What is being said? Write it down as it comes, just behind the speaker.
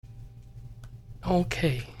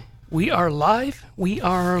Okay. We are live. We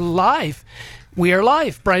are live. We are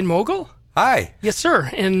live. Bryon Mogul. Hi. Yes, sir.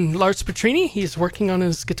 And Lars Petrini. He's working on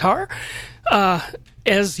his guitar.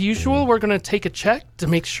 As usual, we're going to take a check to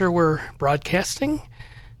make sure we're broadcasting.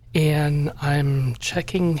 And I'm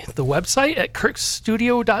checking the website at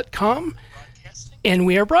kirkstudio.com. And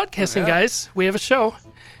we are broadcasting, guys. We have a show.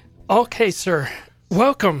 Okay, sir.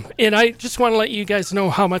 Welcome. And I just want to let you guys know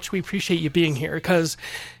how much we appreciate you being here, because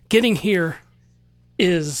getting here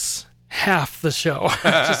is half the show.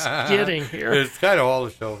 Just getting here. It's kind of all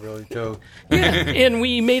the show, really, too. Yeah, and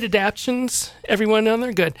we made adaptions. Everyone on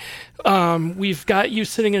there, good. We've got you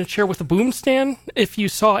sitting in a chair with a boom stand. If you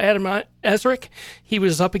saw Adam Ezrick, he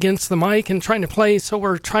was up against the mic and trying to play, so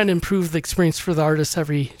we're trying to improve the experience for the artists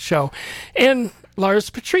every show. And Lars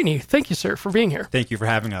Petrini, thank you, sir, for being here. Thank you for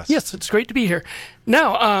having us. Yes, it's great to be here.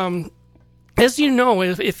 Now, as you know,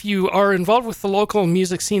 if you are involved with the local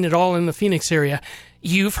music scene at all in the Phoenix area,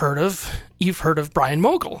 you've heard of Bryon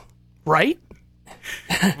Mogul, right?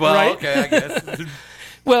 Well, right? okay, I guess.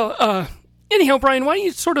 Well, anyhow, Bryon, why don't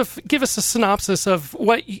you sort of give us a synopsis of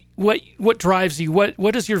what drives you?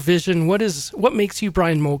 What is your vision? What makes you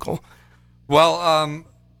Bryon Mogul? Well,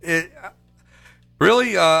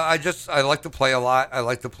 really, I like to play a lot. I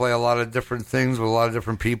like to play a lot of different things with a lot of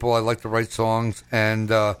different people. I like to write songs,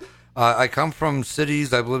 and I come from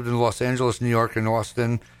cities. I've lived in Los Angeles, New York, and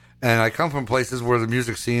Austin. And I come from places where the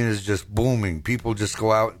music scene is just booming. People just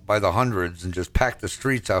go out by the hundreds and just pack the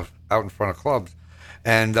streets out in front of clubs.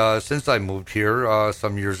 And since I moved here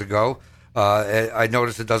some years ago, I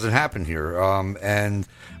noticed it doesn't happen here. And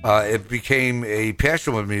it became a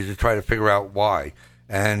passion with me to try to figure out why.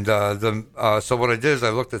 And so what I did is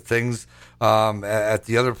I looked at things at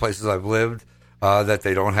the other places I've lived that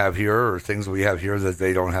they don't have here, or things we have here that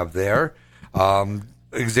they don't have there.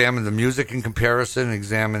 Examined the music in comparison,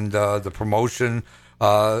 examined the promotion,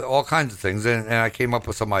 all kinds of things, and I came up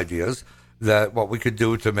with some ideas that what we could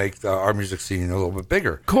do to make our music scene a little bit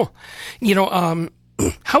bigger. Cool. You know,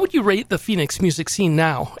 how would you rate the Phoenix music scene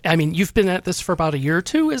now? I mean, you've been at this for about a year or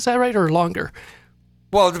two, is that right, or longer?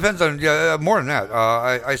 Well, it depends on more than that.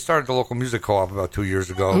 I started the local music co-op about 2 years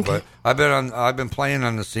ago, Okay. but I've been playing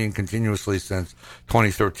on the scene continuously since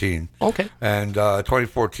 2013. Okay. And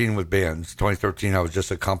 2014 with bands. 2013 I was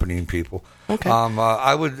just accompanying people. Okay.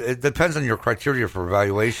 It depends on your criteria for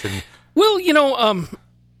evaluation. Well, you know,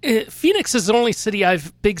 Phoenix is the only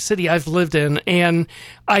big city I've lived in, and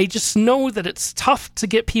I just know that it's tough to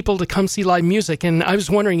get people to come see live music. And I was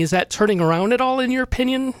wondering, is that turning around at all, in your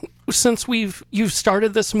opinion, since you've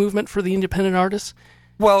started this movement for the independent artists?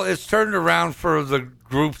 Well, it's turned around for the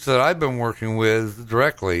groups that I've been working with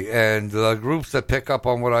directly, and the groups that pick up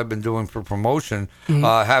on what I've been doing for promotion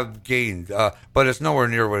have gained, but it's nowhere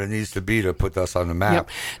near what it needs to be to put us on the map. Yep.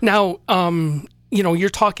 Now, you know, you're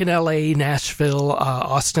talking L.A., Nashville,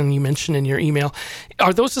 Austin, you mentioned in your email.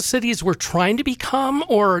 Are those the cities we're trying to become,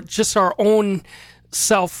 or just our own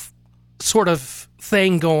self sort of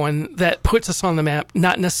thing going that puts us on the map,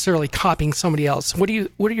 not necessarily copying somebody else? What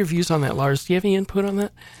are your views on that, Lars? Do you have any input on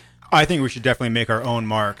that? I think we should definitely make our own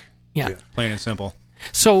mark. Yeah. Plain and simple.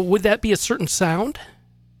 So would that be a certain sound?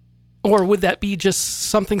 Or would that be just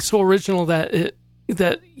something so original that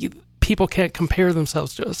people can't compare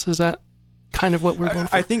themselves to us? Is that kind of what we're going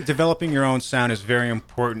for? I think developing your own sound is very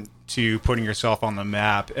important to putting yourself on the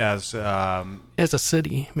map as a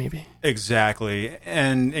city, maybe. Exactly.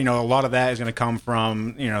 And, you know, a lot of that is going to come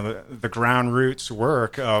from, you know, the ground roots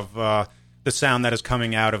work of the sound that is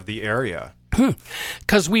coming out of the area.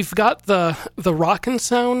 Because we've got the rockin'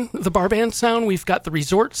 sound, the bar band sound, we've got the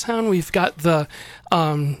resort sound, we've got the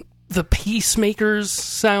Peacemakers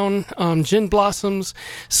sound, Gin Blossoms.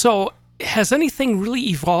 So has anything really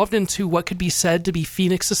evolved into what could be said to be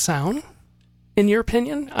Phoenix's sound, in your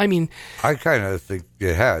opinion? I mean, I kind of think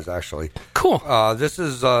it has, actually. Cool. This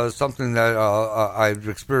is something that I've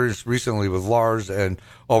experienced recently with Lars, and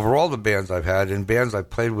over all the bands I've had and bands I've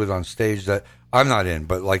played with on stage that I'm not in,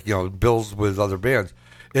 but like, you know, bills with other bands,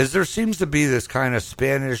 is there seems to be this kind of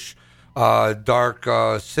Spanish dark,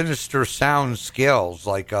 sinister sound scales.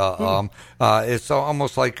 Like it's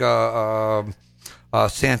almost like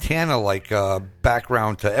Santana-like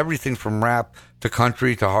background to everything from rap to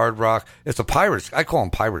country to hard rock. It's a pirate. I call them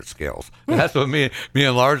pirate scales. And that's what me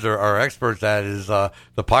and Lars are experts at, is the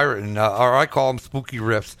pirate, and or I call them spooky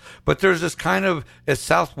riffs. But there's this kind of, it's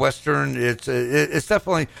southwestern. It's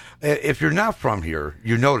definitely, if you're not from here,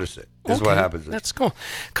 you notice it. Is what happens. That's cool.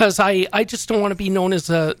 Because I just don't want to be known as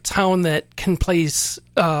a town that can play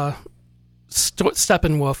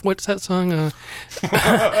Steppenwolf. What's that song?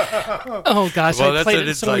 Oh gosh, well, I played it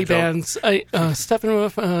in so many bands.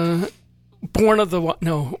 Steppenwolf. Born to Be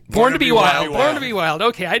Wild. Born to Be Wild.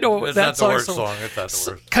 Okay, I know It's that not the song. worst song. It's not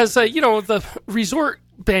the worst. Because the resort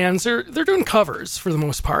bands they're doing covers for the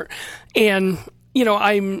most part, and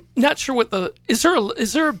I'm not sure what is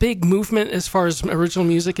there a big movement as far as original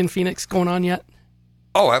music in Phoenix going on yet?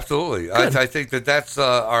 Oh, absolutely. I think that's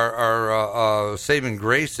our saving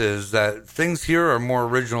grace is that things here are more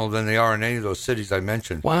original than they are in any of those cities I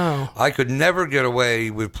mentioned. Wow. I could never get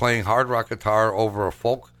away with playing hard rock guitar over a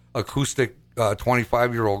folk acoustic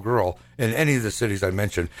 25-year-old girl in any of the cities I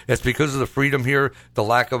mentioned. It's because of the freedom here, the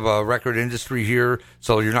lack of a record industry here,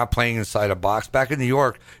 so you're not playing inside a box. Back in New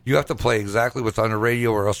York, you have to play exactly what's on the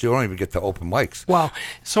radio or else you don't even get to open mics. Wow.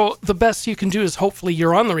 So the best you can do is hopefully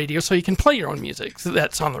you're on the radio so you can play your own music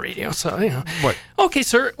that's on the radio. So, Right. Okay,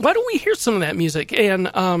 sir, why don't we hear some of that music? And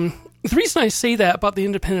the reason I say that about the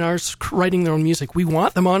independent artists writing their own music, we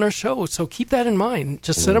want them on our show, so keep that in mind.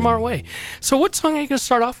 Just send them our way. So what song are you going to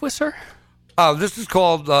start off with, sir? This is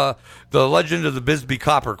called The Legend of the Bisbee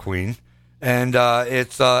Copper Queen, and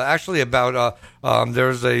it's actually about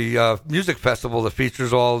there's a music festival that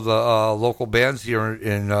features all the local bands here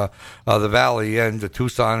in the Valley and the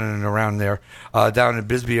Tucson and around there, down in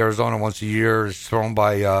Bisbee, Arizona once a year. It's thrown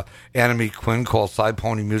by Anime Quinn called Side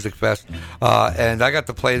Pony Music Fest, and I got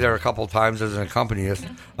to play there a couple of times as an accompanist.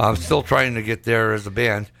 I'm still trying to get there as a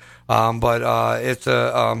band. But it's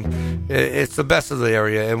the best of the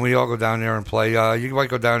area, and we all go down there and play. You might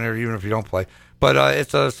go down there even if you don't play. But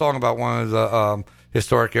it's a song about one of the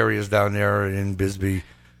historic areas down there in Bisbee.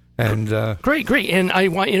 And Great. And I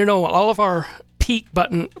want you to know all of our peak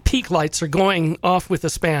lights are going off with the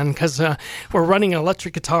span because we're running an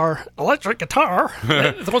electric guitar,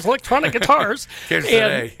 those electronic guitars.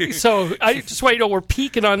 And so I just want you to know we're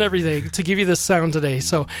peaking on everything to give you this sound today.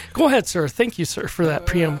 So go ahead, sir. Thank you, sir, for that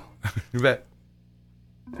preamble. You bet.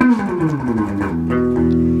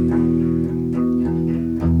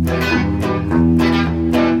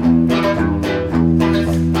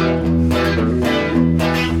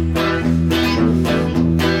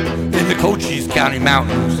 Cochise County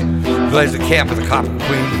Mountains lays the camp of the Copper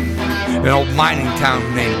Queen, an old mining town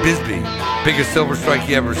named Bisbee, biggest silver strike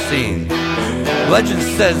you ever seen. Legend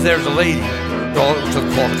says there's a lady, also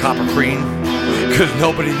called the Copper Queen, because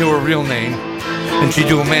nobody knew her real name, and she'd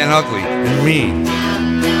do a man ugly and mean.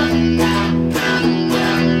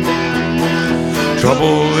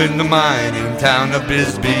 Trouble in the mining town of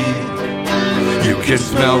Bisbee, you can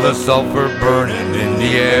smell the sulfur burning in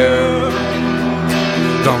the air.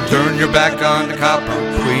 Don't turn your back on the Copper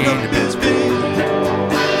Queen of Bisbee,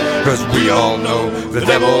 'cause we all know the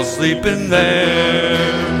devil's sleeping there.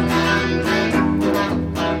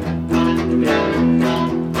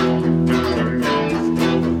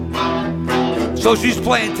 So she's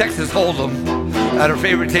playing Texas Hold'em at her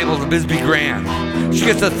favorite table, the Bisbee Grand. She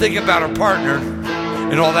gets to think about her partner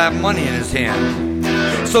and all that money in his hand.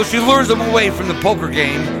 So she lures him away from the poker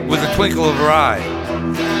game with a twinkle of her eye,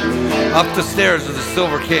 up the stairs of the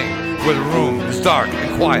Silver King, where the room is dark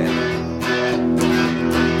and quiet.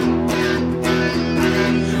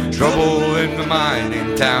 Trouble in the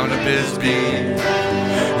mining town of Bisbee,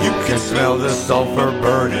 you can smell the sulfur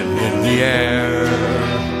burning in the air.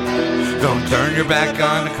 Don't turn your back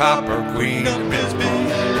on the Copper Queen of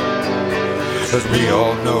Bisbee, 'cause we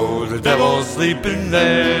all know the devil's sleeping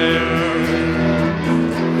there.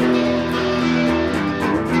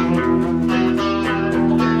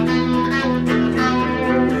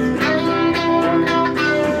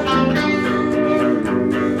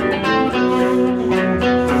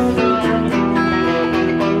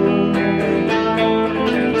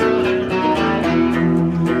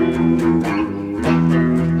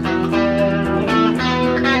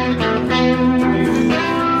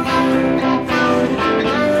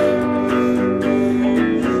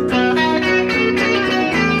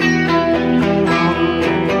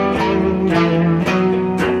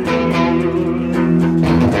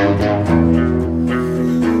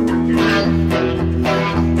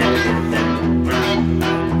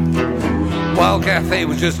 Cafe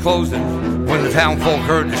was just closing when the town folk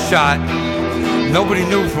heard the shot. Nobody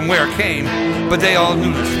knew from where it came, but they all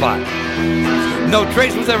knew the spot. No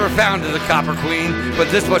trace was ever found of the Copper Queen, but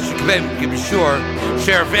this much you can be sure.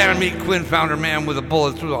 Sheriff Anime Quinn found her man with a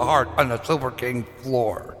bullet through the heart on the Silver King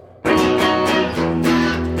floor.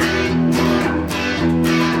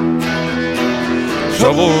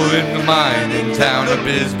 Trouble in the mining town of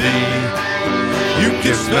Bisbee, you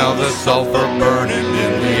can smell the sulfur burning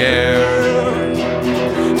in the air.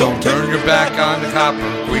 Don't turn your back on the Copper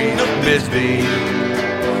Queen of Bisbee,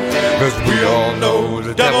 'cause we all know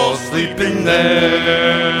the devil's sleeping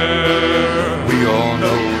there. We all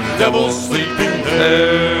know the devil's sleeping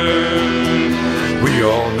there.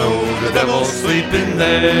 sleeping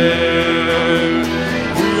there.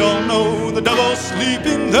 We all know the devil's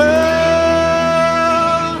sleeping there.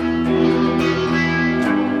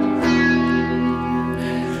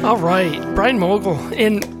 All right, Bryon Mogul.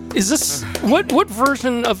 And is this what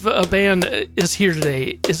version of a band is here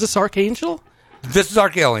today? Is this Archangel? This is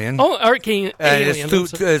Arcalien. Oh, Archangel. And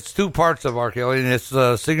it's two parts of Arcalien. It's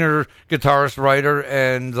the singer, guitarist, writer,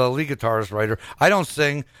 and the lead guitarist, writer. I don't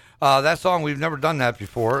sing. That song, we've never done that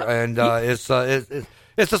before, and it's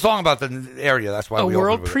a song about the area. That's why we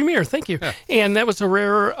world with premiere. Thank you. Yeah. And that was a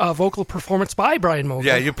rare vocal performance by Bryon Mogul.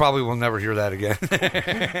 Yeah, you probably will never hear that again.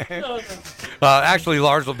 Actually,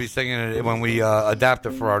 Lars will be singing it when we adapt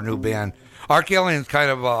it for our new band. Arcalien's kind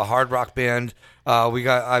of a hard rock band.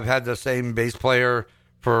 I've had the same bass player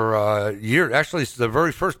for years. Actually, the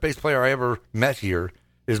very first bass player I ever met here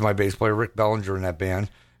is my bass player, Rick Bellinger, in that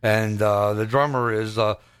band. And the drummer is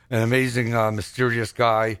an amazing, mysterious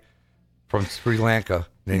guy from Sri Lanka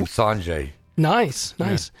named Sanjay. Nice.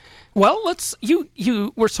 Yeah. Well,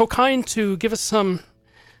 you were so kind to give us some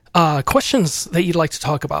questions that you'd like to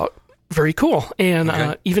talk about. Very cool. And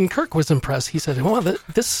okay. Even Kirk was impressed. He said, well,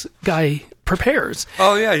 this guy prepares.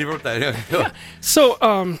 Oh, yeah, he wrote that. Yeah.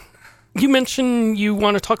 So you mentioned you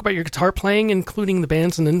want to talk about your guitar playing, including the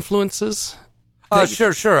bands and influences.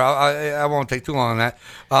 Sure. I won't take too long on that.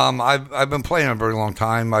 I've been playing a very long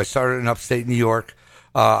time. I started in upstate New York.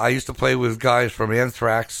 I used to play with guys from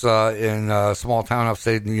Anthrax in a small town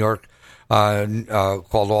upstate New York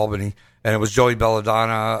called Albany. And it was Joey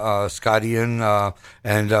Belladonna, Scott Ian,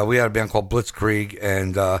 and we had a band called Blitzkrieg.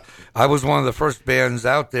 And I was one of the first bands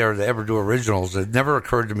out there to ever do originals. It never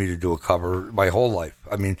occurred to me to do a cover my whole life.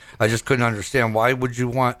 I mean, I just couldn't understand why would you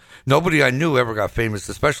want. Nobody I knew ever got famous,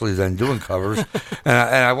 especially then doing covers.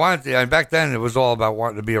 and I wanted to, and back then it was all about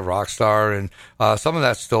wanting to be a rock star. And some of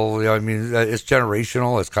that still, I mean, it's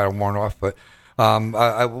generational. It's kind of worn off, but.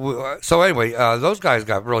 So anyway, those guys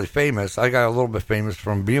got really famous. I got a little bit famous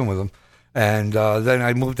from being with them. And then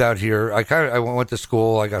I moved out here. I went to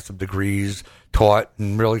school. I got some degrees, taught,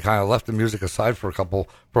 and really kind of left the music aside for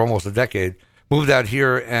almost a decade. Moved out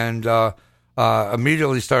here and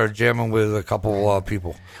immediately started jamming with a couple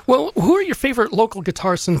people. Well, who are your favorite local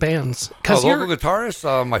guitarists and bands? Local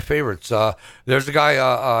guitarists, my favorites. There's a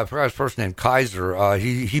guy, I forgot his first name, Kaiser.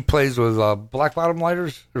 He plays with Black Bottom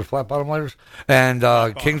Lighters or Flat Bottom Lighters, and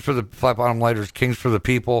Kings for the Flat Bottom Lighters, Kings for the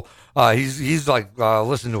People. He's like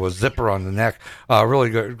listening to a zipper on the neck.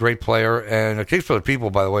 Really great player. And Kings for the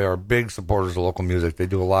People, by the way, are big supporters of local music. They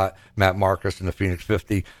do a lot. Matt Marcus and the Phoenix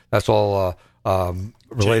 50. That's all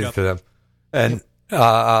related to them. And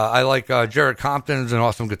I like Jared Compton's an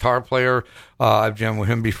awesome guitar player. I've jammed with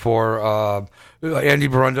him before. Andy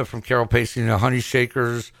Barunda from Carol Pacey and the Honey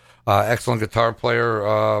Shakers, excellent guitar player.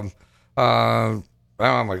 I don't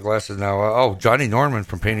have my glasses now. Johnny Norman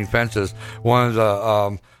from Painting Fences. One of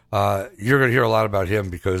the you're going to hear a lot about him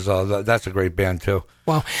because that's a great band too.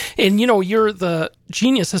 Wow. And you're the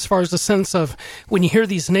genius as far as the sense of when you hear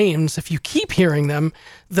these names, if you keep hearing them,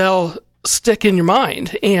 they'll stick in your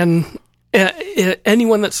mind. And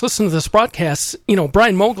anyone that's listened to this broadcast,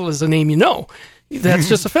 Bryon Mogul is a name That's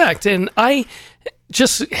just a fact. And I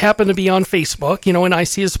just happen to be on Facebook, and I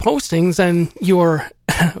see his postings and your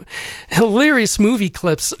hilarious movie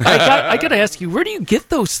clips. I got to ask you, where do you get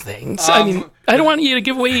those things? I mean, I don't want you to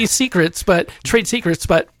give away trade secrets,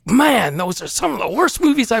 but man, those are some of the worst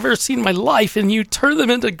movies I've ever seen in my life, and you turn them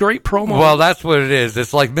into great promo. Well, that's what it is.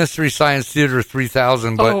 It's like Mystery Science Theater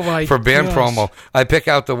 3000, but for band promo. I pick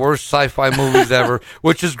out the worst sci-fi movies ever,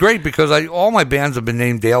 which is great because all my bands have been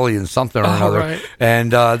named daily in something or another, right.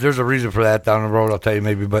 And there's a reason for that down the road, I'll tell you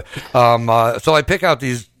maybe. But so I pick out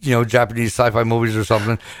these Japanese sci-fi movies or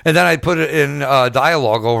something, and then I put it in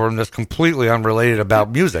dialogue over them that's completely unrelated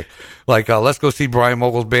about music. Like, let's go see Bryon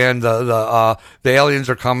Mogul's band. The aliens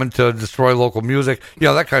are coming to destroy local music.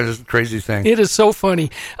 That kind of crazy thing. It is so funny.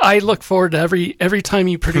 I look forward to every time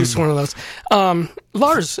you produce one of those.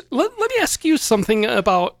 Lars, let me ask you something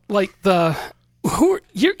about how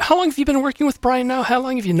long have you been working with Bryon now? How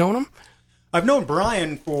long have you known him? I've known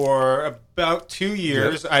Bryon for about 2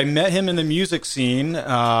 years. Yep. I met him in the music scene.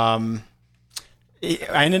 I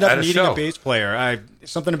ended up needing a bass player.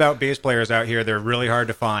 Something about bass players out here, they're really hard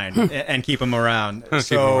to find and keep them around.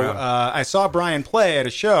 So I saw Bryon play at a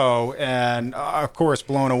show and, of course,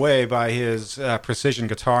 blown away by his precision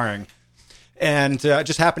guitaring. And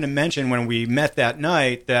just happened to mention when we met that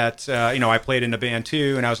night that, I played in a band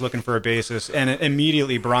too and I was looking for a bassist. And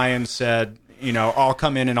immediately Bryon said, I'll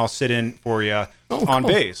come in and I'll sit in for you on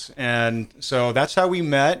bass. And so that's how we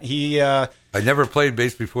met. I never played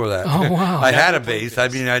bass before that. Oh, wow. I had a bass. I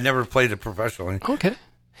mean, I never played it professionally. Okay.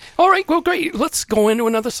 All right, well, great. Let's go into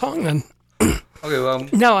another song then. Okay, well...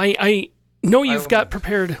 Now, I know you've got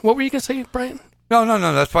prepared... What were you going to say, Bryon? No,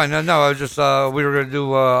 that's fine. No, I was just... we were going to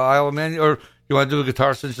do Isle of Man, or you want to do a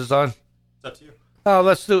guitar since it's on? It's up to you.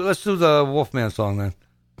 Let's do the Wolfman song then.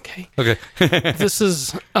 Okay. This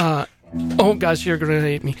is... oh, gosh, you're going to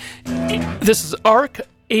hate me. This is Arc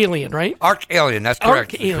Alien, right? Arc Alien, that's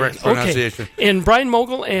correct. Arc Alien. Correct pronunciation. Okay. And Bryon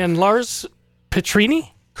Mogul and Lars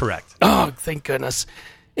Petrini? Correct. Oh, thank goodness.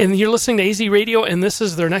 And you're listening to AZ Radio, and this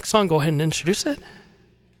is their next song. Go ahead and introduce it.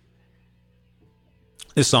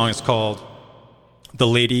 This song is called The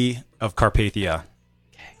Lady of Carpathia.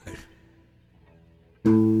 Okay.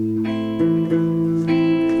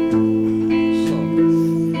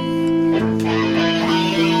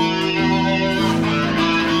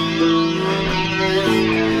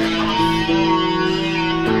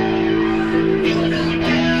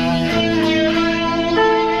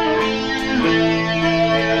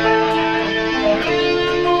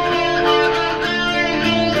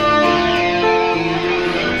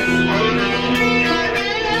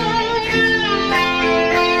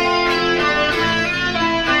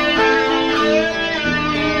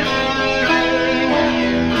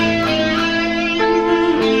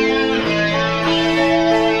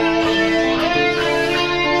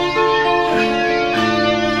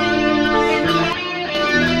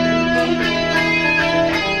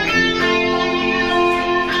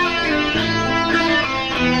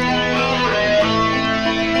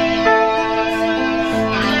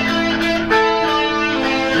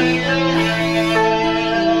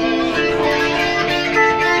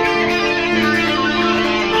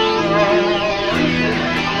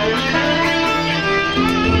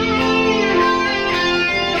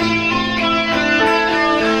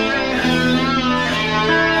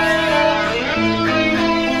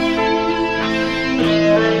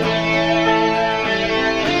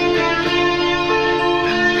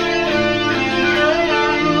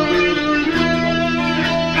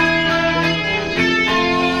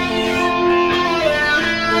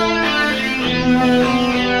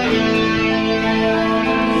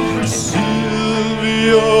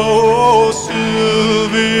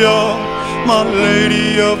 my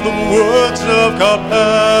lady of the woods of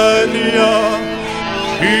Carpathia.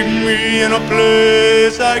 Keep me in a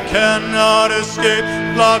place I cannot escape,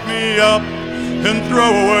 lock me up and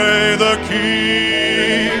throw away the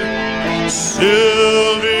key.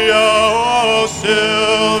 Sylvia, oh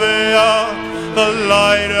Sylvia, the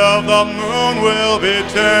light of the moon will be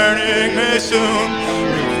turning me soon.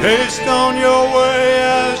 Haste on your way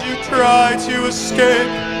as you try to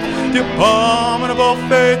escape the abominable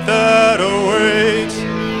fate that awaits.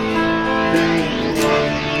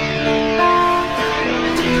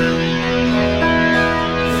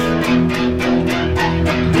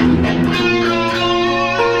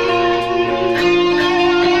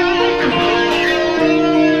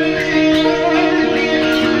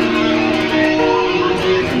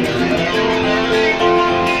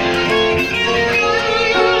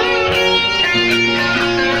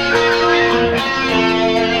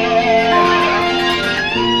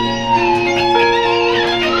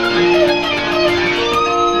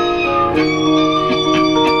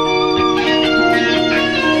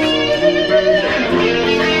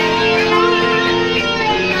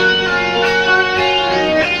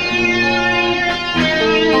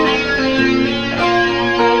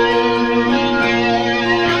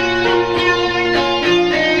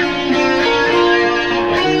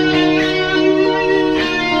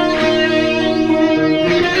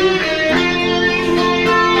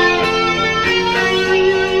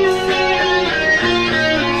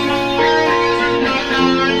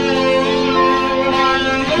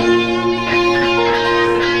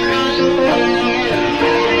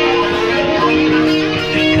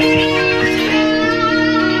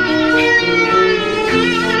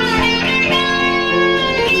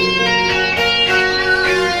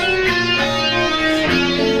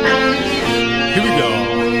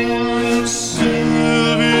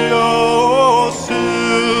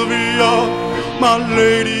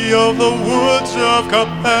 Of the woods of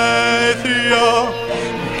Carpathia,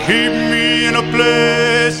 keep me in a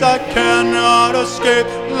place I cannot escape,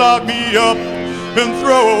 lock me up and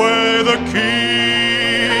throw away the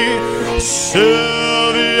key.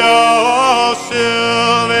 Sylvia, oh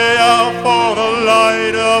Sylvia, for the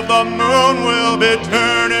light of the moon will be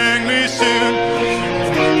turning me soon.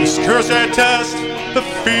 This cursed test, the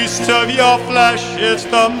feast of your flesh, it's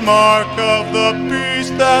the mark of the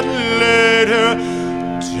beast that laid her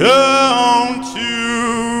down to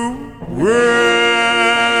rest.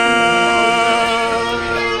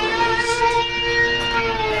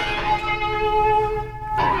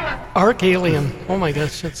 Arc Alien. Oh my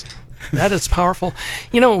gosh, that is powerful.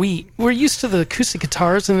 You know, we're used to the acoustic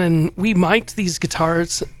guitars, and then we mic'd these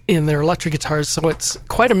guitars in their electric guitars, so it's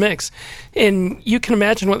quite a mix. And you can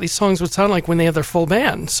imagine what these songs would sound like when they have their full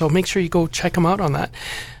band. So make sure you go check them out on that.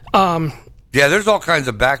 Yeah, there's all kinds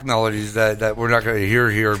of back melodies that we're not going to hear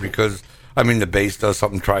here because, I mean, the bass does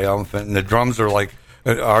something triumphant, and the drums are like,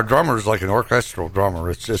 our drummer is like an orchestral drummer.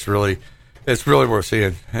 It's just really, it's really worth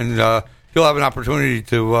seeing. And you'll have an opportunity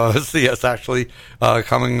to see us actually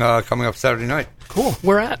coming up Saturday night. Cool.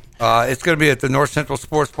 Where at? It's going to be at the North Central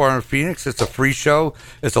Sports Bar in Phoenix. It's a free show.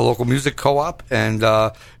 It's a local music co-op, and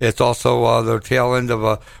it's also the tail end of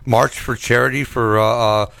a march for charity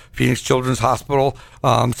for Phoenix Children's Hospital.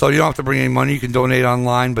 So you don't have to bring any money. You can donate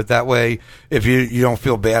online, but that way, if you don't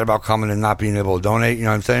feel bad about coming and not being able to donate, you know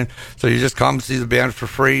what I'm saying? So you just come see the band for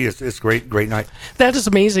free. It's great night. That is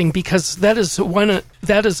amazing because that is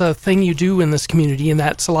a thing you do in this community, and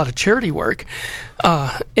that's a lot of charity work.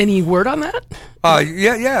 Any word on that?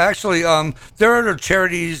 Yeah. Actually, there are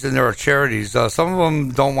charities and there are charities. Some of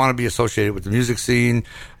them don't want to be associated with the music scene,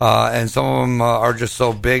 and some of them are just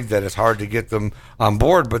so big that it's hard to get them on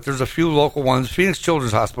board. But there's a few local ones. Phoenix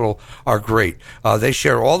Children's Hospital are great. They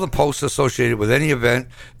share all the posts associated with any event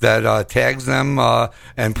that tags them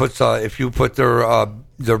and puts. If you put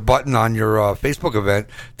their button on your Facebook event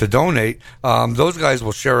to donate, those guys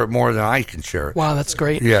will share it more than I can share it. Wow, that's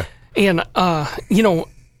great. Yeah. And, I'm,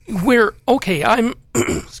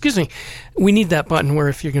 excuse me, we need that button where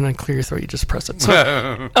if you're going to clear your throat, you just press it.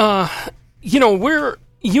 So, we're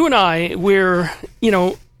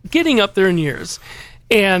getting up there in years.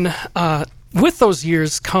 And with those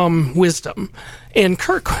years come wisdom. And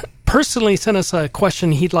Kirk personally sent us a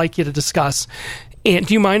question he'd like you to discuss. And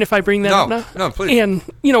do you mind if I bring that up now? No, please. And,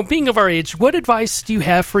 being of our age, what advice do you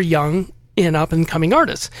have for young and up-and-coming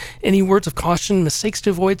artists? Any words of caution, mistakes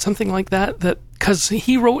to avoid, something like that? Because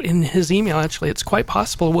he wrote in his email, actually, it's quite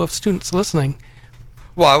possible we'll have students listening.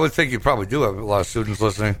 Well, I would think you probably do have a lot of students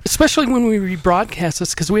listening. Especially when we rebroadcast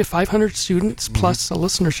this, because we have 500 students plus a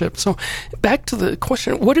listenership. So back to the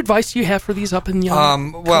question, what advice do you have for these up and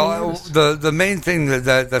young? The main thing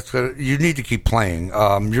that's you need to keep playing.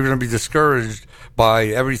 You're going to be discouraged by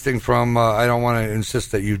everything from, I don't want to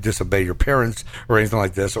insist that you disobey your parents or anything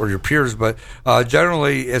like this, or your peers, but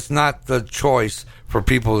generally it's not the choice for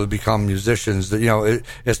people to become musicians.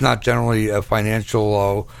 It's not generally a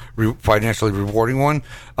financially rewarding one,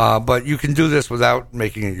 but you can do this without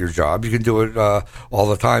making it your job. You can do it all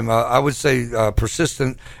the time. I would say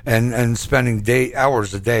persistent and spending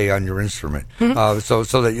hours a day on your instrument, so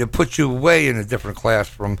that it puts you way in a different class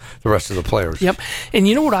from the rest of the players. Yep. And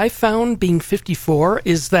you know what I found being 54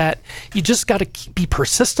 is that you just got to be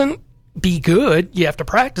persistent. Be good. You have to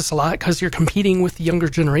practice a lot because you're competing with the younger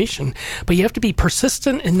generation, but you have to be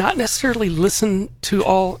persistent and not necessarily listen to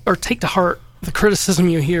all or take to heart the criticism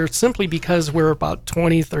you hear simply because we're about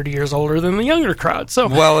 20, 30 years older than the younger crowd. So,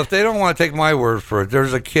 well, if they don't want to take my word for it,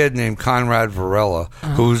 there's a kid named Conrad Varela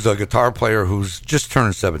who's a guitar player who's just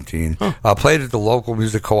turned 17, played at the local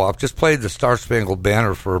music co-op, just played the Star Spangled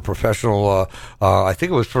Banner for a professional, I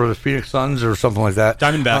think it was for the Phoenix Suns or something like that.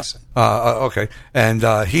 Diamondbacks. Okay. And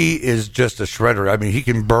he is just a shredder. I mean, he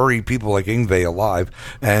can bury people like Yngwie alive.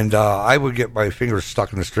 And I would get my fingers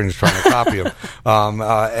stuck in the strings trying to copy him.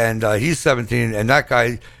 And he's 17, and that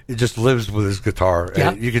guy just lives with his guitar.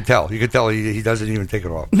 Yeah. And you can tell. He doesn't even take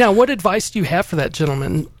it off. Now, what advice do you have for that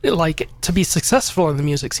gentleman, like, to be successful in the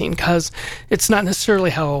music scene? Because it's not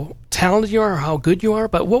necessarily how talented you are or how good you are,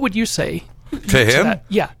 but what would you say to him? That?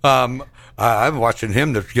 Yeah. I'm watching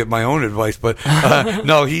him to get my own advice, but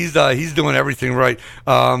no, he's doing everything right.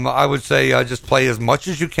 I would say just play as much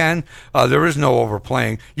as you can. There is no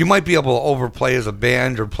overplaying. You might be able to overplay as a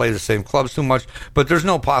band or play the same clubs too much, but there's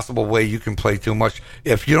no possible way you can play too much.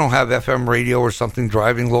 If you don't have FM radio or something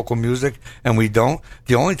driving local music, and we don't,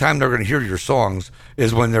 the only time they're going to hear your songs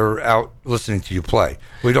is when they're out listening to you play.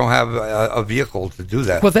 We don't have a vehicle to do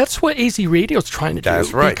that. Well, that's what AZ Radio's trying to do.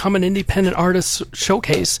 That's right. Become an independent artist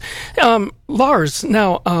showcase. Lars,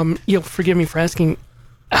 now, you'll forgive me for asking,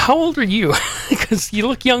 how old are you? Because you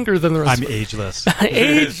look younger than the rest I'm ageless.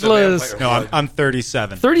 Ageless. No, I'm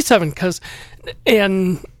 37. 37,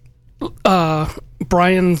 and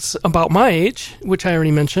Bryan's about my age, which I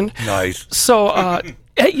already mentioned. Nice. So,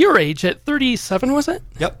 at your age, at 37, was it?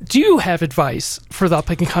 Yep. Do you have advice for the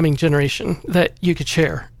up-and-coming generation that you could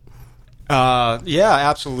share? Yeah,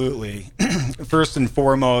 absolutely. First and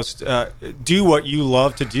foremost, do what you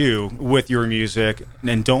love to do with your music,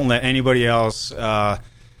 and don't let anybody else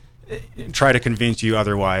try to convince you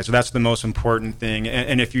otherwise. That's the most important thing.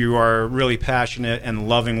 And if you are really passionate and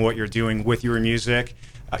loving what you're doing with your music,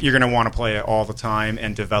 you're going to want to play it all the time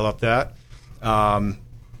and develop that.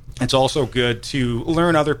 It's also good to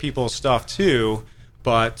learn other people's stuff too,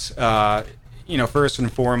 but first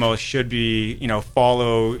and foremost should be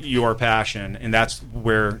follow your passion, and that's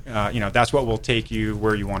where that's what will take you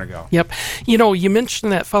where you want to go. Yep. You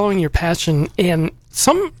mentioned that following your passion, and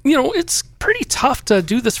it's pretty tough to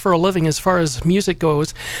do this for a living as far as music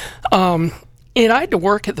goes. And I had to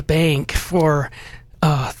work at the bank for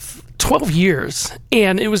 12 years,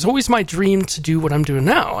 and it was always my dream to do what I'm doing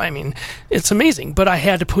now. I mean, it's amazing, but I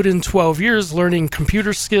had to put in 12 years learning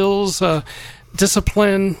computer skills,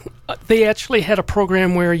 discipline. They actually had a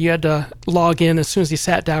program where you had to log in as soon as you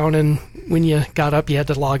sat down, and when you got up, you had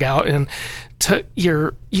to log out, and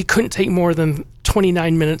you couldn't take more than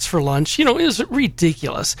 29 minutes for lunch. It was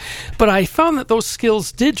ridiculous. But I found that those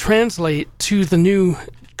skills did translate to the new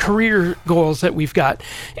career goals that we've got.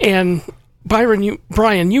 And Bryon,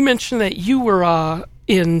 you mentioned that you were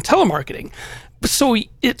in telemarketing. So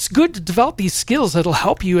it's good to develop these skills that'll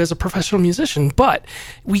help you as a professional musician, but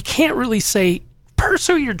we can't really say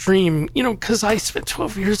pursue your dream, because I spent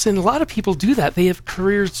 12 years, and a lot of people do that. They have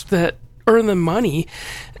careers that earn them money,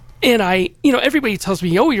 and everybody tells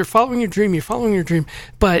me, oh, you're following your dream,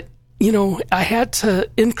 but I had to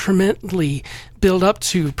incrementally build up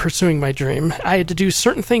to pursuing my dream. I had to do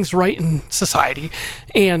certain things right in society,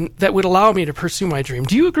 and that would allow me to pursue my dream.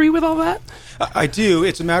 Do you agree with all that? I do.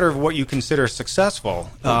 It's a matter of what you consider successful.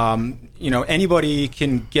 Anybody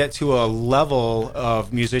can get to a level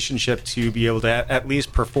of musicianship to be able to at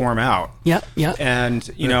least perform out. Yeah. And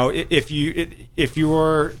if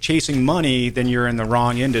you're chasing money, then you're in the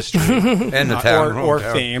wrong industry. And the town or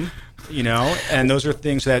fame. And those are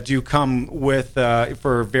things that do come with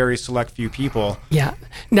for a very select few people. Yeah.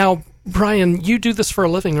 Now, Bryon, you do this for a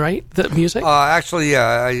living, right? The music? Actually,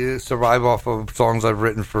 yeah. I survive off of songs I've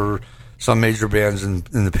written for some major bands in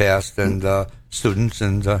the past, and students,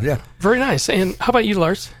 and yeah. Very nice. And how about you,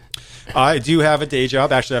 Lars? I do have a day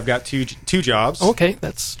job. Actually, I've got two jobs. Okay,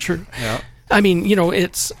 that's true. Yeah. I mean,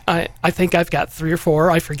 it's I think I've got 3 or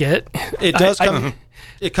 4. I forget. It does come.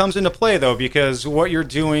 It comes into play, though, because what you're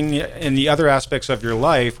doing in the other aspects of your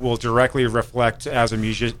life will directly reflect as a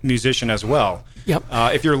musician as well. Yep.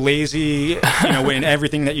 If you're lazy, in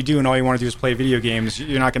everything that you do and all you want to do is play video games,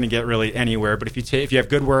 you're not going to get really anywhere. But if you have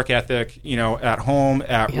good work ethic, at home,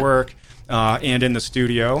 at work, and in the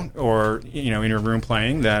studio, or in your room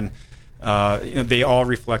playing, then they all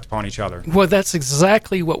reflect upon each other. Well, that's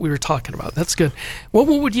exactly what we were talking about. That's good. What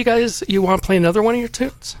would you want to play another one of your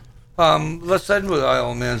tunes? Let's end with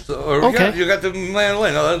Isle of Man. Okay. You got the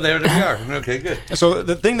mandolin. Oh, there they are. Okay, good. So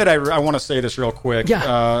the thing that I want to say this real quick,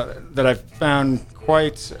 that I've found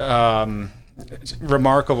quite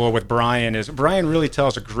remarkable with Bryon is Bryon really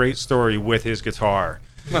tells a great story with his guitar.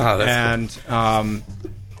 Oh, that's and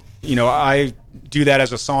I do that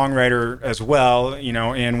as a songwriter as well,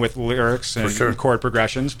 and with lyrics and chord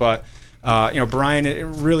progressions, but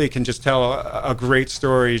Bryon really can just tell a great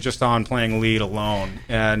story just on playing lead alone,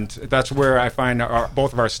 and that's where I find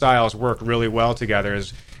both of our styles work really well together.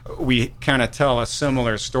 Is we kind of tell a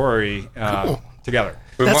similar story together.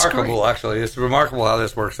 Remarkable, actually. It's remarkable how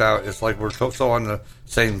this works out. It's like we're so on the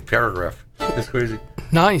same paragraph. It's crazy.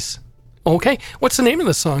 Nice. Okay, what's the name of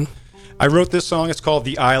the song? I wrote this song. It's called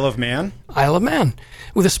 "The Isle of Man." Isle of Man.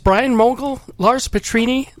 With this Bryon Mogul, Lars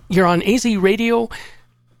Petrini. You're on AZ Radio.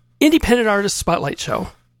 Independent Artist Spotlight Show.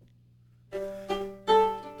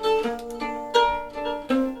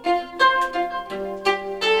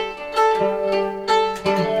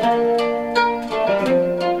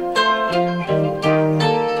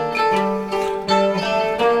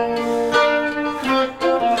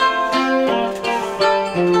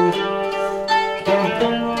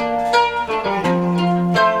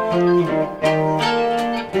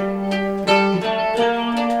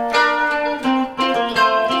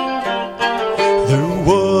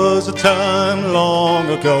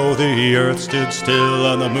 The earth stood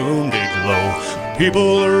still and the moon did glow.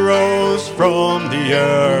 People arose from the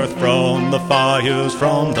earth, from the fires,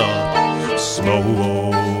 from the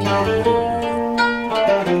smoke.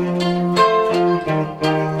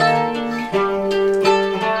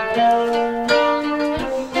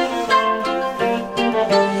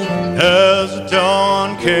 As the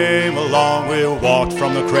dawn came along, we walked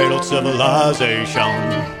from the cradled civilization.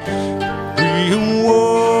 We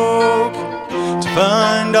awoke to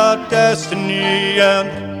find our destiny, and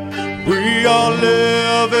we are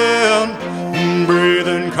living,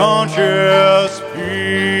 breathing conscious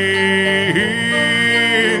beings.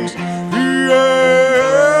 Yeah,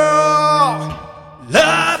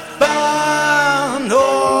 laugh and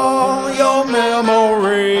all your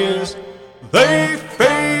memories, they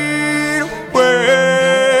fade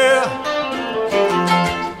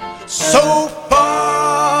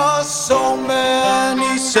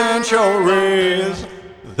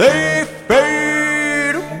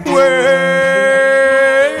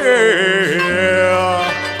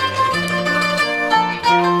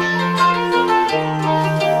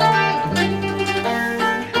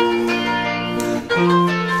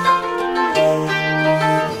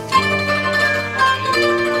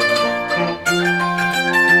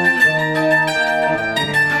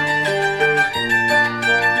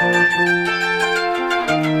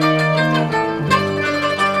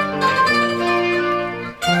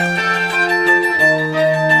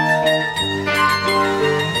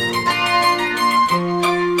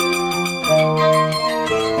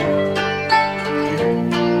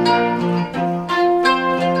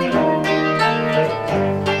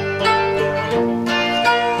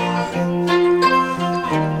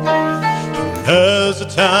As the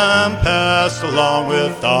time passed along, we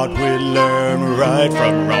thought we'd learn right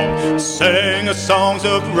from wrong. Sang us songs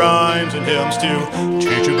of rhymes and hymns to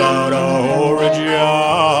teach about our origins.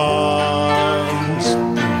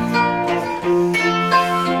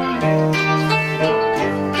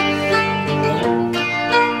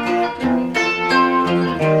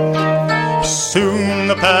 Soon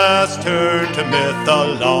the past turned to myth,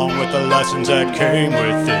 along with the lessons that came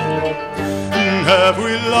with it. Have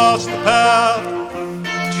we lost the path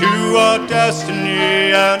to our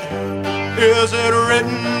destiny? And is it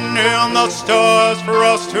written in the stars for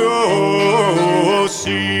us to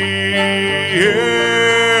see?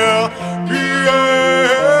 Yeah,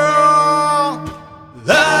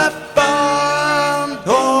 that find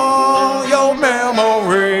all your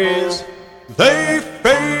memories, they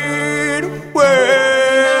fade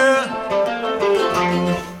away.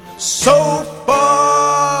 So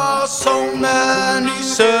far, so many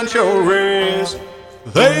centuries,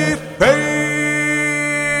 they fade.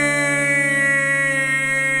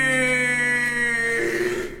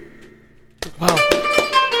 Wow.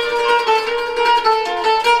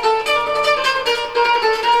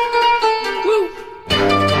 Woo.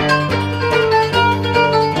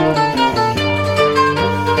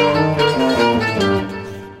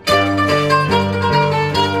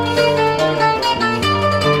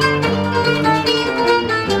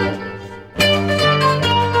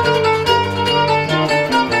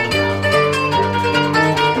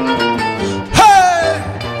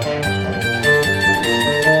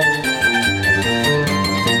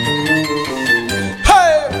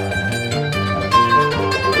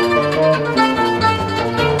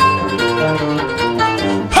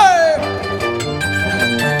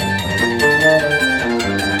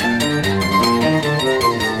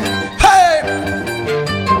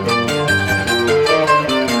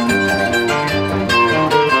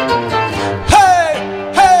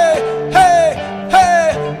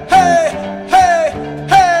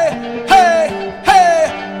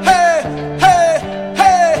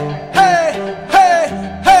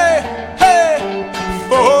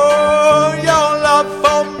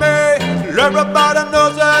 Everybody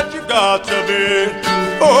knows that you got to be.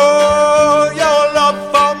 Oh, your love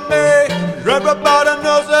for me. Everybody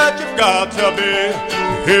knows that you've got to be.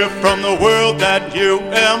 Hear from the world that you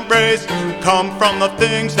embrace. Come from the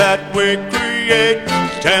things that we create.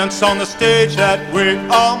 Dance on the stage that we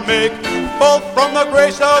all make. Both from the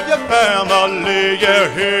grace of your family.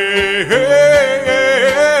 Yeah, yeah, yeah, yeah, yeah.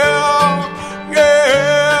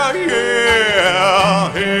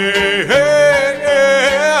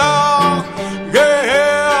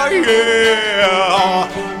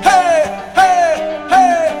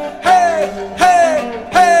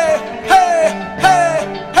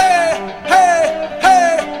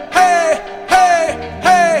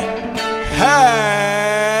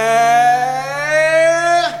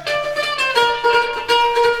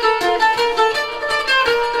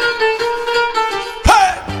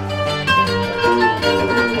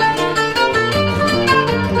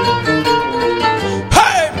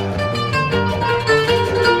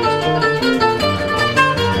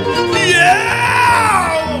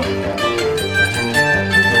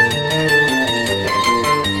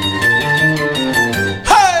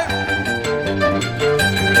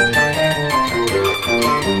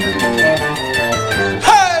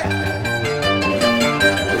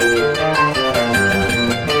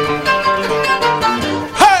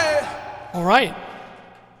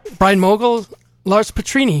 Bryon Mogul, Lars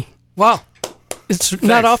Petrini. Wow. It's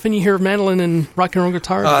not often you hear mandolin and rock and roll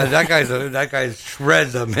guitar. That guy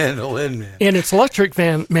shreds a mandolin, man. And it's electric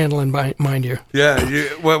mandolin, mind you. Yeah,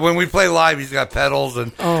 when we play live, he's got pedals,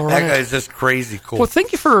 and that guy's just crazy cool. Well,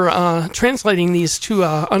 thank you for translating these to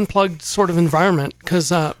unplugged sort of environment,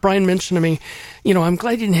 because Bryon mentioned to me, I'm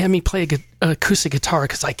glad you didn't have me play an acoustic guitar,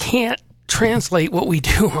 because I can't translate what we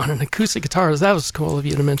do on an acoustic guitar. That was cool of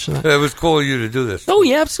you to mention that. It was cool of you to do this. Oh,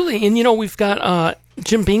 yeah, absolutely. And, we've got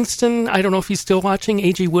Jim Bingston. I don't know if he's still watching.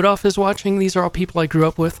 A.G. Woodhoff is watching. These are all people I grew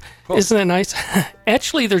up with. Cool. Isn't that nice?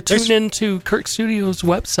 Actually, they're tuned into Kirk Studios'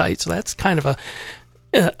 website, so that's kind of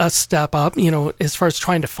a step up, as far as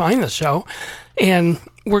trying to find the show. And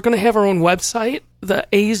we're going to have our own website, the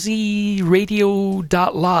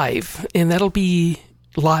azradio.live, and that'll be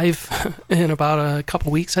live in about a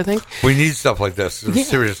couple weeks, I think. We need stuff like this,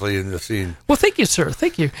 seriously, in the scene. Well, thank you, sir.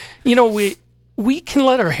 Thank you. We can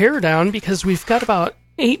let our hair down because we've got about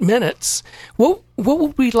 8 minutes. What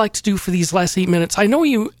would we like to do for these last 8 minutes? I know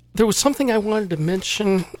there was something I wanted to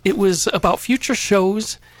mention. It was about future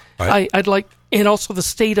shows. Right. I'd like, and also the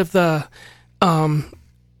state of the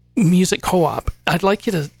Music Co-op. I'd like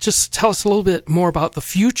you to just tell us a little bit more about the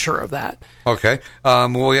future of that. Okay.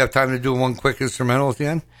 Will we have time to do one quick instrumental at the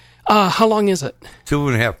end? How long is it?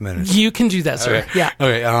 2.5 minutes. You can do that, sir. Okay. Yeah.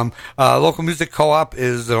 Okay. Local Music Co-op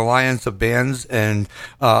is an alliance of bands and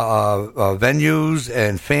venues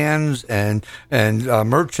and fans and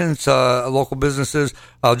merchants, local businesses.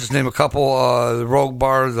 I'll just name a couple: the Rogue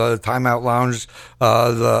Bar, the Timeout Lounge,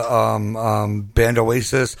 the Band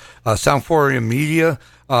Oasis, Soundphorium Media.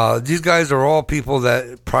 These guys are all people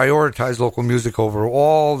that prioritize local music over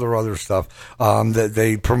all their other stuff. That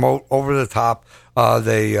they promote over the top.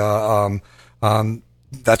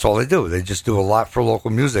 That's all they do. They just do a lot for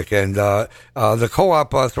local music, and the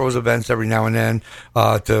co-op throws events every now and then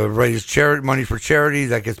to raise money for charity.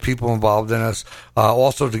 That gets people involved in us.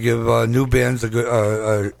 Also to give new bands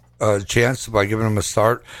a chance by giving them a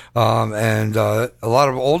start, and a lot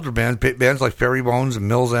of older bands like Fairy Bones and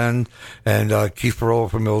Mills End, and Keith Ferrolo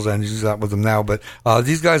from Mills End. He's not with them now, but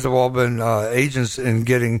these guys have all been agents in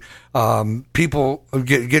getting people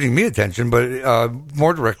getting me attention, but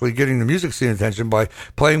more directly getting the music scene attention by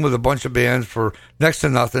playing with a bunch of bands for next to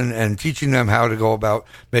nothing and teaching them how to go about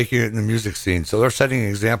making it in the music scene. So they're setting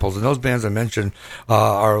examples, and those bands I mentioned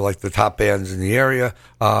are like the top bands in the area,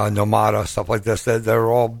 Nomada, stuff like this. They're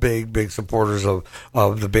all big supporters of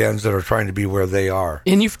the bands that are trying to be where they are.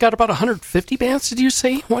 And you've got about 150 bands, did you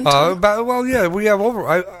say, one time? Yeah, we have over.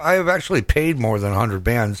 I have actually paid more than 100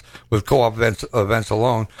 bands with co-op events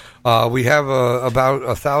alone. We have about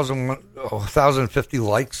 1,050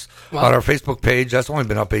 likes on our Facebook page. That's only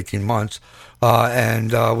been up 18 months.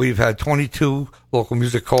 And we've had 22 local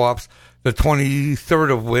music co-ops, the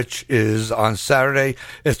 23rd of which is on Saturday.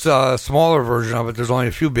 It's a smaller version of it. There's only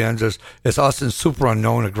a few bands. It's us and Super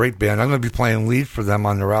Unknown, a great band. I'm going to be playing lead for them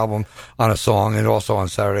on their album on a song, and also on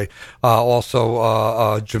Saturday.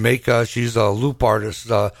 Jamaica, she's a loop artist,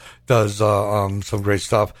 does some great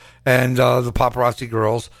stuff. And the Paparazzi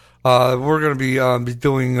Girls. We're going to be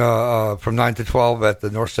doing from 9 to 12 at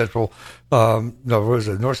the North Central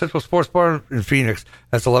North Central Sports Bar in Phoenix.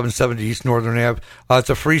 That's 1170 East Northern Ave. It's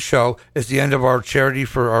a free show. It's the end of our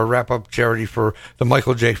wrap-up charity for the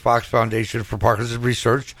Michael J. Fox Foundation for Parkinson's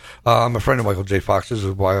Research. I'm a friend of Michael J. Fox's,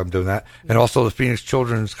 is why I'm doing that. And also the Phoenix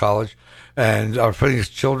Children's College and our Phoenix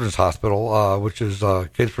Children's Hospital, which is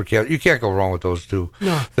Kids for Cancer. You can't go wrong with those two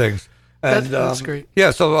things. And, that's great.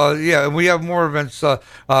 Yeah, so and we have more events. The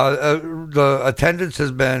attendance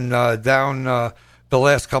has been down the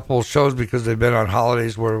last couple of shows because they've been on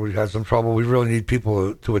holidays where we had some trouble. We really need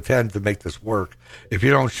people to attend to make this work. If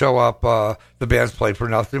you don't show up, the band's play for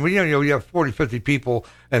nothing. You have 40, 50 people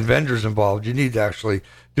and vendors involved. You need to actually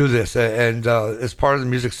do this. And as part of the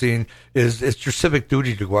music scene, it's your civic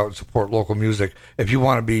duty to go out and support local music. If you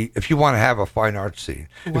want to have a fine arts scene,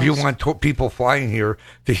 if you want people flying here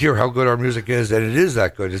to hear how good our music is, and it is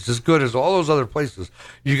that good. It's as good as all those other places.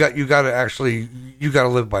 You got to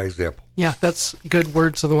live by example. Yeah, that's good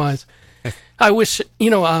words of the wise. I wish,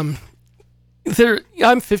 I'm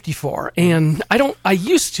 54, and I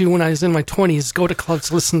used to, when I was in my 20s, go to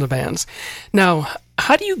clubs, listen to bands. Now,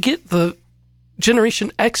 how do you get the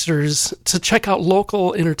Generation Xers to check out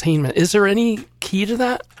local entertainment? Is there any key to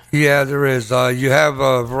that? Yeah, there is. You have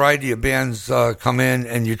a variety of bands come in,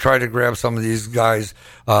 and you try to grab some of these guys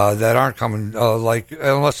that aren't coming,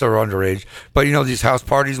 unless they're underage. But, these house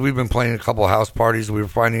parties, we've been playing a couple of house parties. We were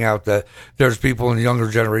finding out that there's people in the younger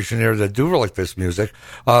generation there that do like this music.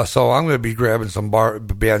 So I'm going to be grabbing some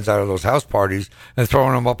bands out of those house parties and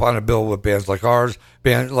throwing them up on a bill with bands like ours.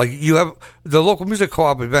 The local music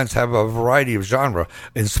co-op events have a variety of genre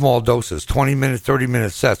in small doses, 20-minute,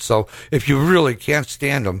 30-minute sets. So if you really can't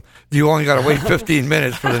stand them, you only got to wait 15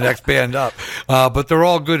 minutes for the next band up. But they're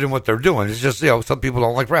all good in what they're doing. It's just, some people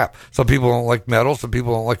don't like rap. Some people don't like metal. Some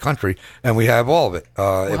people don't like country. And we have all of it,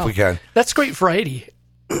 if we can. That's great variety.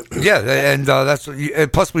 Yeah, and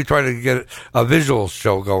plus we try to get a visual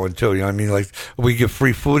show going too. Like we give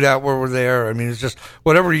free food out where we're there. It's just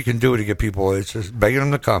whatever you can do to get people. It's just begging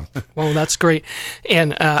them to come. Well, that's great,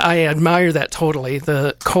 and I admire that totally.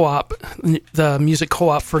 The co-op, the music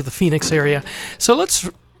co-op for the Phoenix area. So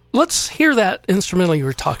let's hear that instrumental you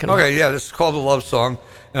were talking about. Okay, yeah, this is called a love song,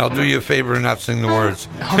 and I'll do you a favor and not sing the words.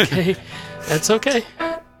 Okay, that's okay.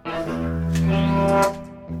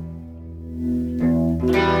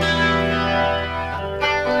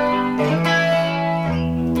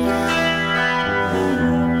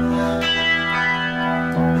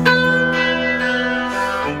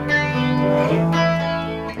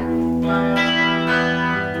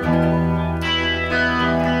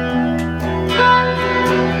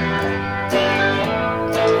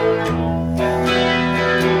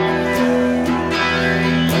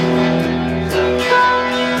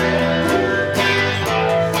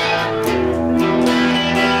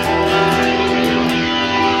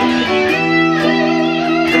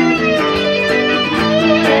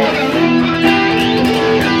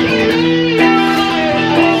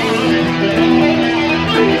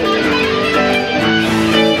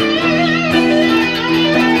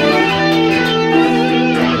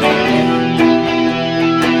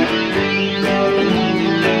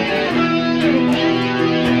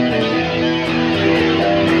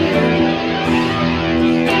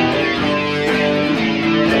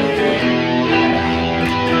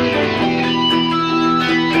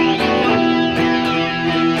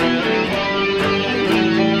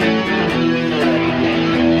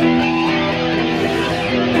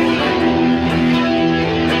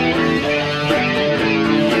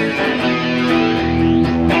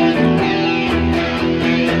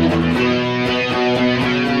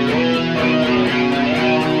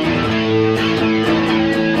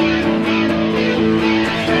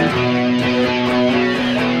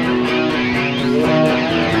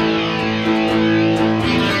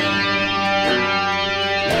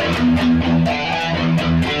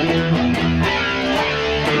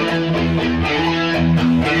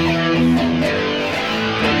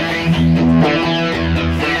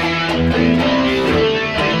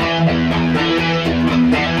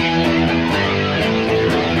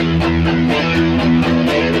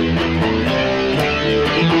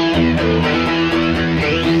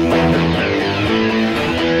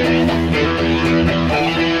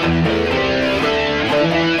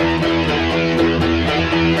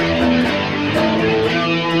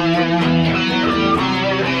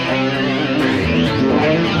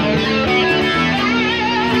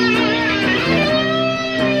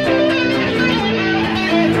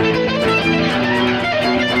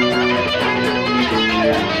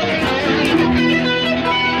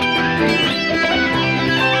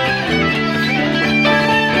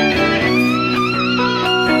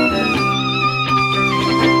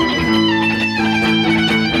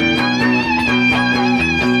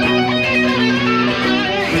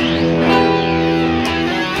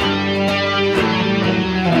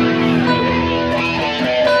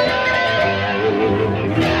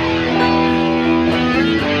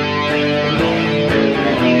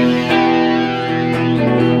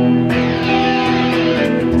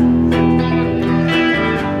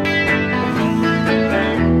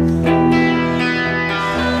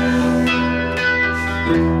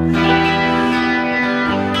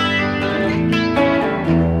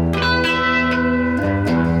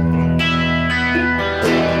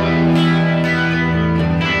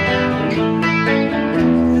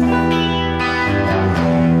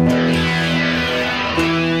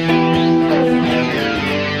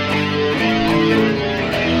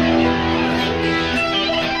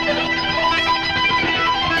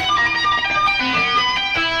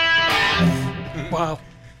 Wow.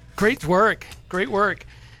 Great work. Great work.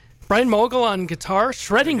 Bryon Mogul on guitar,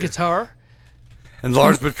 shredding guitar. And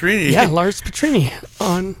Lars Petrini. Yeah, Lars Petrini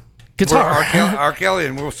on guitar. R. Kelly,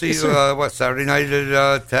 and we'll see you, Saturday night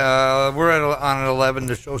at, we're on at 11.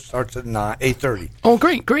 The show starts at 8:30. Oh,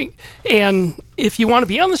 great. And if you want to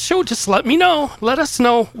be on the show, just let me know. Let us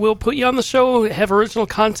know. We'll put you on the show, have original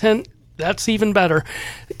content. That's even better.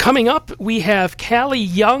 Coming up, we have Callie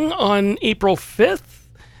Young on April 5th.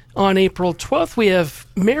 On April 12th, we have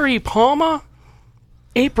Mary Palma.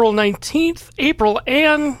 April 19th, April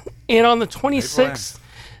Ann. And on the 26th,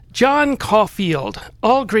 John Caulfield.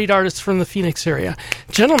 All great artists from the Phoenix area.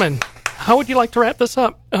 Gentlemen, how would you like to wrap this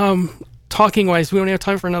up? Talking-wise, we don't have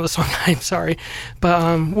time for another song. I'm sorry.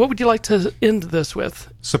 But what would you like to end this with?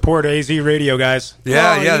 Support AZ Radio, guys.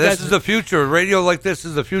 Yeah, this is the future. Radio like this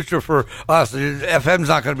is the future for us. FM's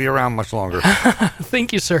not going to be around much longer.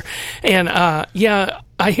 Thank you, sir. And,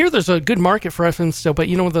 I hear there's a good market for FM still, but,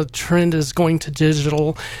 the trend is going to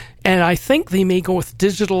digital. And I think they may go with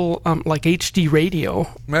digital, like HD radio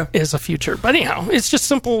as a future. But anyhow, it's just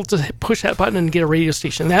simple to push that button and get a radio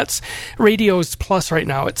station. That's radio's plus right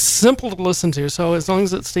now. It's simple to listen to. So as long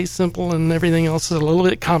as it stays simple and everything else is a little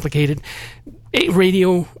bit complicated,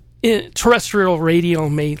 terrestrial radio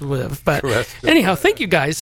may live. But anyhow, thank you guys.